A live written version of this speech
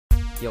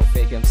Yo,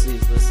 fake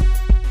MCs,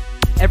 listen.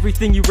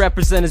 Everything you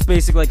represent is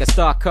basic like a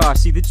stock car.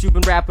 See that you've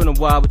been rapping a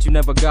while, but you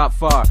never got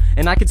far.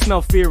 And I can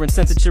smell fear and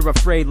sense that you're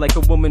afraid, like a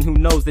woman who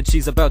knows that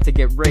she's about to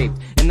get raped.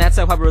 And that's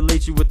how I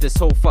relate you with this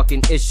whole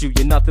fucking issue.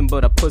 You're nothing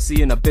but a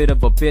pussy and a bit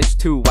of a bitch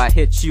too. I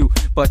hit you,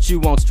 but you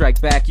won't strike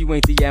back. You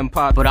ain't the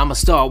Empire, but I'ma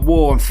start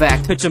war, in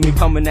fact. Picture me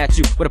coming at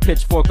you with a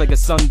pitchfork like a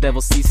sun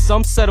devil. See,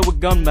 some settle with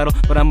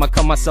gunmetal, but I'ma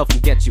come myself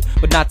and get you.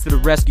 But not to the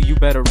rescue, you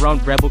better run,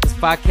 rebel. Cause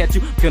if I catch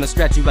you, I'm gonna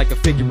stretch you like a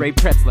figure eight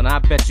pretzel. And I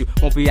bet you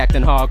won't be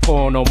acting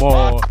hardcore no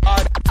more.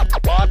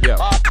 Yeah.